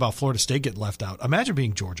screaming about Florida State getting left out. Imagine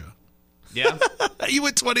being Georgia. Yeah. You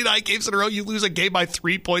win 29 games in a row, you lose a game by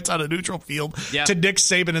 3 points on a neutral field to Nick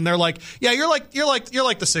Saban, and they're like, "Yeah, you're like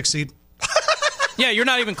the 6th seed." Yeah, you're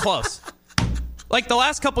not even close. Like the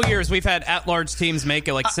last couple years, we've had at-large teams make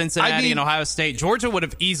it, like Cincinnati and Ohio State. Georgia would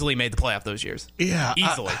have easily made the playoff those years. Yeah,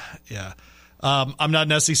 easily. I'm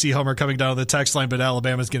not an SEC homer coming down the text line, but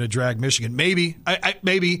Alabama's going to drag Michigan. Maybe. I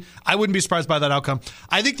wouldn't be surprised by that outcome.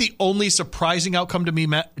 I think the only surprising outcome to me,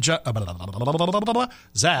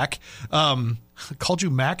 Zach, called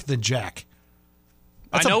you Mac than Jack.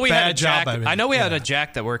 That's I know a we bad had a Jack. job. I know we had a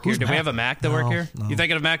Jack that worked here. Did we have a Mac that worked here? No. You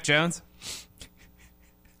thinking of Mac Jones?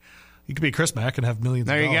 You could be Chris Mack and have millions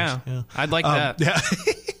of dollars. There you go. Yeah. I'd like that. Yeah.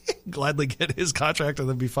 Gladly get his contract and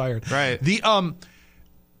then be fired. Right. The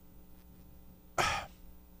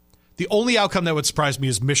only outcome that would surprise me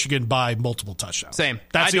is Michigan by multiple touchdowns. Same.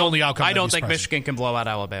 That's the only outcome. I don't think Michigan can blow out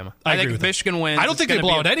Alabama. I think if Michigan wins, I don't think they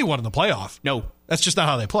blow out anyone in the playoff. No. That's just not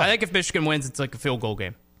how they play. I think if Michigan wins, it's like a field goal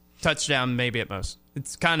game. Touchdown, maybe at most.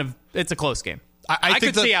 It's a close game. I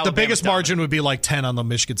think the biggest margin would be like 10 on the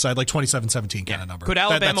Michigan side, like 27-17 kind of number. Could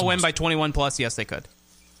Alabama win by 21 plus? Yes, they could.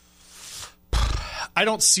 I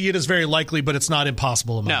don't see it as very likely, but it's not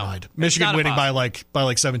impossible in my mind. Michigan winning by like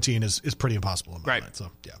 17 is pretty impossible in my mind. So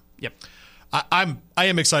yeah. Yep. I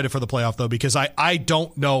am excited for the playoff though, because I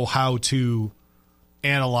don't know how to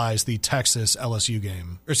analyze the Texas LSU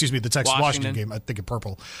game, or excuse me, the Texas Washington game. I think in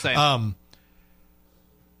purple. Same.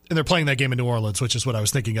 And they're playing that game in New Orleans, which is what I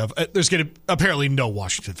was thinking of. There's going to apparently no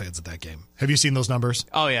Washington fans at that game. Have you seen those numbers?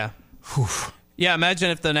 Oh yeah. Whew. Yeah,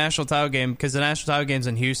 imagine if the national title game, because the national title game's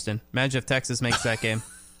in Houston. Imagine if Texas makes that game.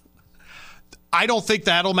 I don't think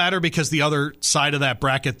that'll matter because the other side of that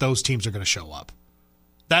bracket, those teams are going to show up.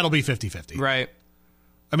 That'll be 50-50. Right.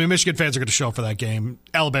 I mean, Michigan fans are going to show up for that game.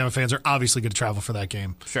 Alabama fans are obviously going to travel for that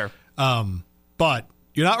game. Sure. But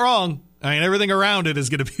you're not wrong. I mean, everything around it is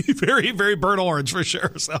going to be very, very burnt orange for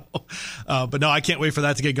sure. So, but no, I can't wait for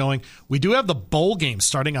that to get going. We do have the bowl game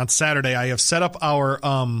starting on Saturday. I have set up our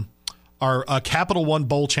our Capital One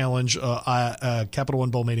Bowl Challenge, Capital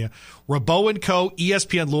One Bowl Mania. Rabaut Co.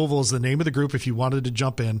 ESPN Louisville is the name of the group if you wanted to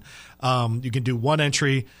jump in. You can do one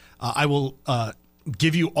entry. I will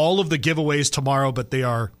give you all of the giveaways tomorrow, but they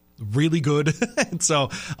are really good. And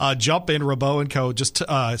so jump in, Rabaut Co. Just get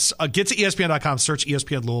to ESPN.com, search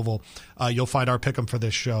ESPN Louisville. You'll find our pick'em for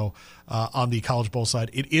this show on the College Bowl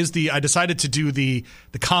side. It is I decided to do the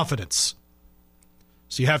confidence.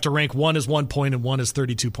 So you have to rank one as 1 point and one as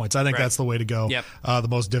 32 points. I think that's the way to go. Yep. The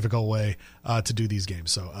most difficult way to do these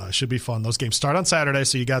games. So it should be fun. Those games start on Saturday,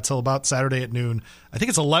 so you got till about Saturday at noon. I think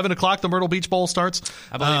it's 11 o'clock the Myrtle Beach Bowl starts.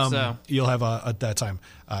 I believe so. You'll have at that time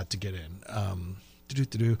to get in.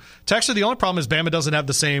 Actually, the only problem is Bama doesn't have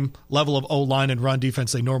the same level of O-line and run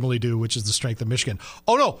defense they normally do, which is the strength of Michigan.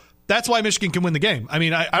 Oh, no. That's why Michigan can win the game. I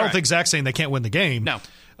mean, I don't think Zach's saying they can't win the game. No.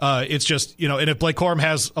 It's just, and if Blake Corum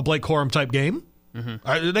has a Blake Corum type game,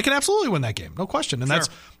 they can absolutely win that game, no question. And that's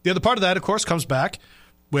the other part of that, of course, comes back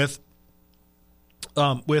with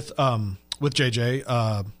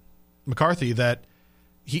JJ McCarthy, that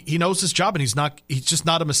he knows his job and he's just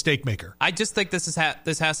not a mistake maker. I just think this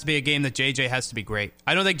has to be a game that JJ has to be great.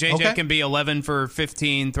 I don't think JJ can be 11 for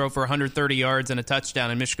 15, throw for 130 yards and a touchdown,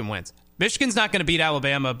 and Michigan wins. Michigan's not going to beat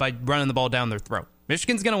Alabama by running the ball down their throat.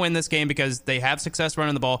 Michigan's going to win this game because they have success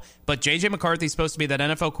running the ball, but J.J. McCarthy's supposed to be that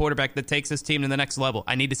NFL quarterback that takes his team to the next level.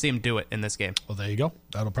 I need to see him do it in this game. Well, there you go.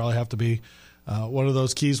 That'll probably have to be one of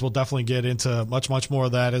those keys. We'll definitely get into much, much more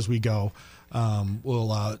of that as we go.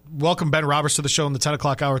 We'll welcome Ben Roberts to the show in the 10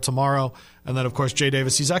 o'clock hour tomorrow. And then, of course, Jay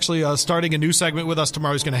Davis. He's actually starting a new segment with us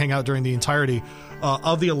tomorrow. He's going to hang out during the entirety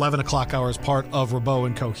of the 11 o'clock hour as part of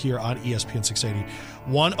Rabaut Co. here on ESPN 680.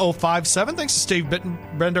 105.7. Thanks to Steve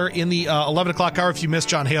Bittenbender in the 11 o'clock hour. If you missed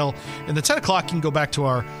John Hale in the 10 o'clock, you can go back to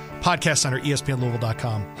our podcast center,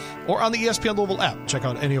 ESPNLouisville.com, or on the ESPN Louisville app. Check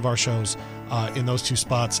out any of our shows in those two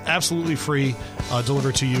spots. Absolutely free,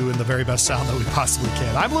 delivered to you in the very best sound that we possibly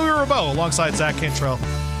can. I'm Louis Rabaut alongside Zach Cantrell.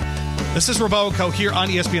 This is Rabaut Co. here on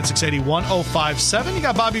ESPN 680, 105.7. You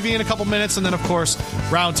got Bobby V in a couple minutes, and then, of course,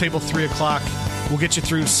 Roundtable 3 o'clock. We'll get you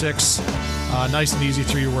through 6. Nice and easy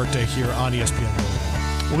through your workday here on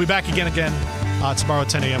ESPN. We'll be back again tomorrow at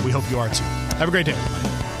 10 a.m. We hope you are too. Have a great day, everybody.